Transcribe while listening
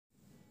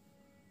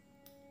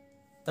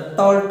The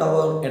tall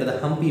tower at the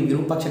Hampi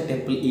Virupaksha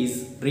Temple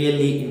is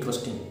really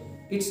interesting.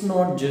 It's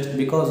not just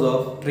because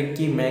of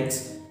tricky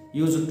mechs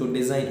used to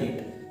design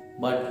it,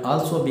 but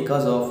also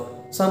because of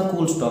some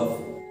cool stuff.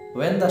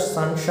 When the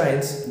sun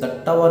shines,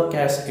 the tower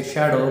casts a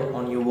shadow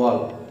on your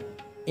wall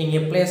in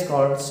a place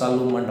called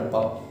Saalu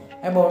Mandapa,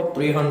 about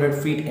 300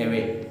 feet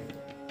away.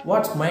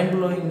 What's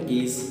mind-blowing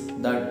is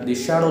that the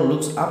shadow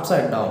looks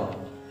upside down.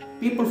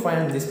 People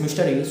find this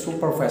mystery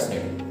super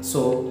fascinating.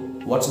 So,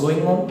 what's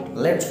going on?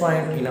 Let's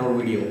find in our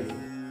video.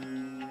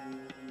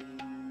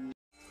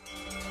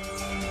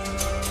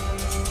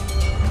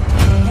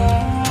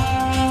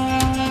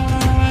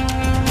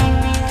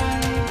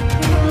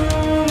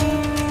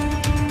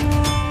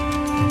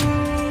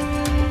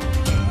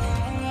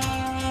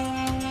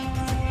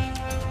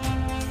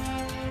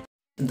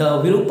 The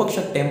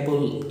Virupaksha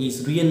Temple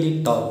is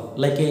really tall,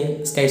 like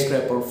a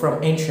skyscraper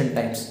from ancient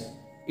times.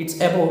 It's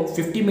about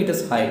 50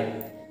 meters high,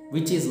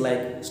 which is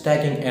like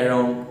stacking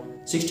around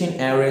 16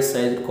 average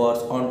sized cars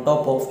on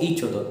top of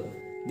each other.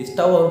 This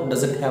tower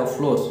doesn't have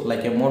floors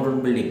like a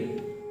modern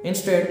building.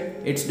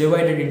 Instead, it's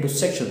divided into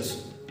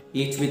sections,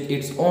 each with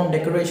its own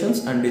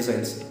decorations and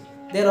designs.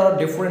 There are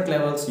different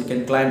levels you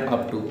can climb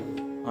up to,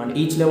 and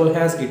each level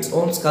has its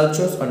own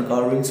sculptures and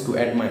carvings to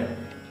admire.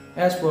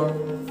 As for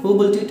who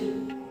built it,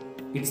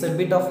 it's a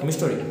bit of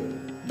mystery.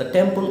 The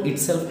temple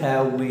itself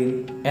have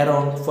been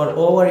around for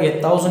over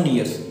 1,000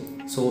 years,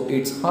 so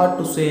it's hard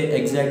to say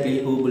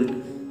exactly who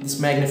built this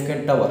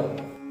magnificent tower.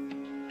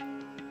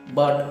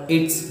 But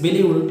it's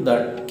believed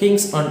that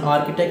kings and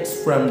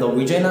architects from the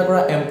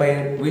Vijayanagara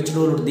Empire, which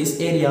ruled this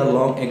area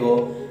long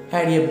ago,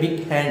 had a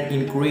big hand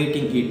in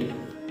creating it.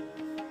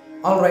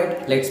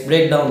 Alright, let's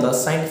break down the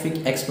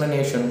scientific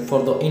explanation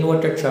for the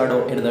inverted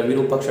shadow at the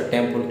Virupaksha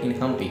Temple in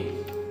Hampi.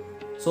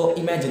 So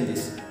imagine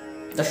this.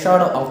 The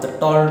shadow of the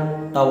tall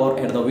tower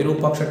at the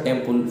Virupaksha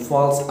Temple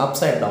falls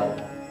upside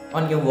down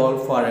on your wall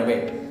far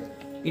away.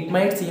 It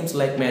might seem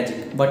like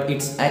magic, but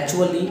it's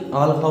actually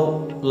all how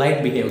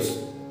light behaves.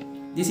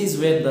 This is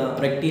where the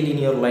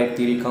rectilinear light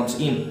theory comes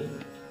in.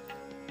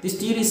 This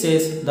theory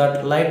says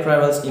that light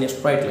travels in a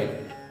straight line.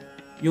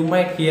 You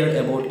might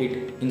hear about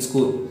it in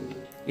school.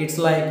 It's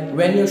like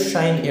when you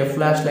shine a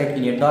flashlight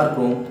in a dark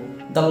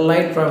room, the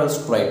light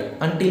travels straight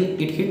until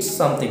it hits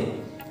something.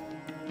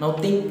 Now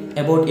think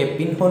about a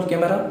pinhole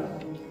camera.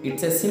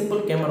 It's a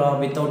simple camera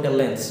without a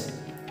lens.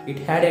 It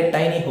had a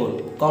tiny hole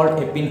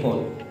called a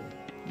pinhole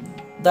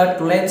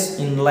that lets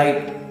in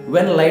light.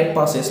 When light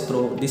passes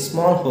through this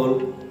small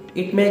hole,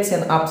 it makes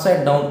an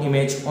upside down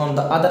image on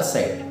the other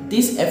side.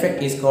 This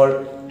effect is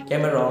called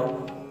Camera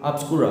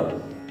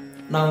Obscura.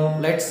 Now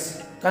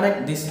let's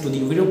connect this to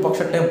the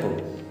Virupaksha Temple.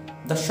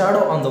 The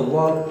shadow on the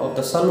wall of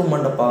the Saalu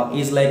Mandapa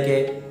is like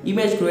an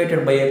image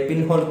created by a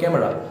pinhole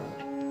camera.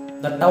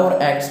 The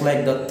tower acts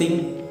like the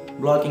thing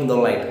blocking the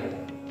light,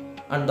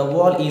 and the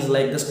wall is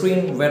like the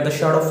screen where the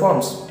shadow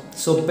forms.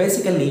 So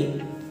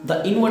basically,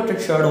 the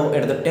inverted shadow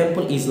at the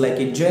temple is like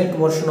a giant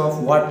version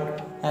of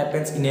what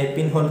happens in a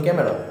pinhole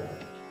camera.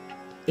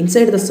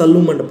 Inside the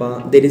Saalu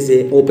Mandapa, there is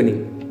an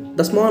opening.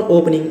 The small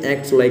opening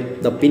acts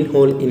like the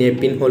pinhole in a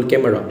pinhole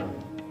camera.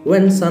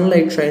 When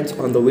sunlight shines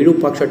on the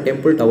Virupaksha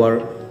Temple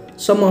tower,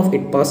 some of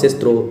it passes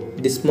through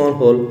this small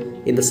hole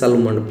in the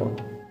Saalu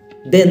Mandapa.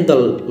 Then the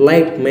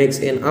light makes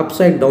an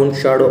upside down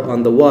shadow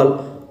on the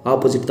wall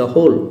opposite the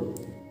hole.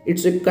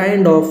 It's a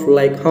kind of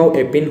like how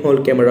a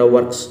pinhole camera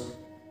works.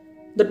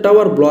 The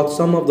tower blocks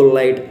some of the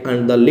light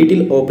and the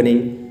little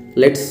opening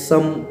lets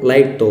some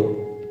light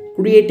through,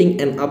 creating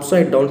an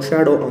upside down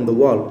shadow on the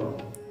wall.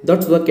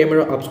 That's the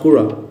Camera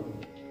Obscura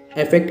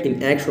effect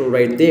in action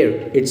right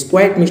there. It's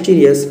quite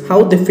mysterious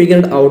how they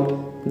figured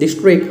out this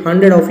trick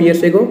hundreds of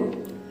years ago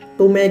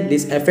to make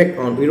this effect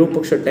on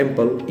Virupaksha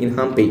Temple in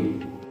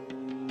Hampi.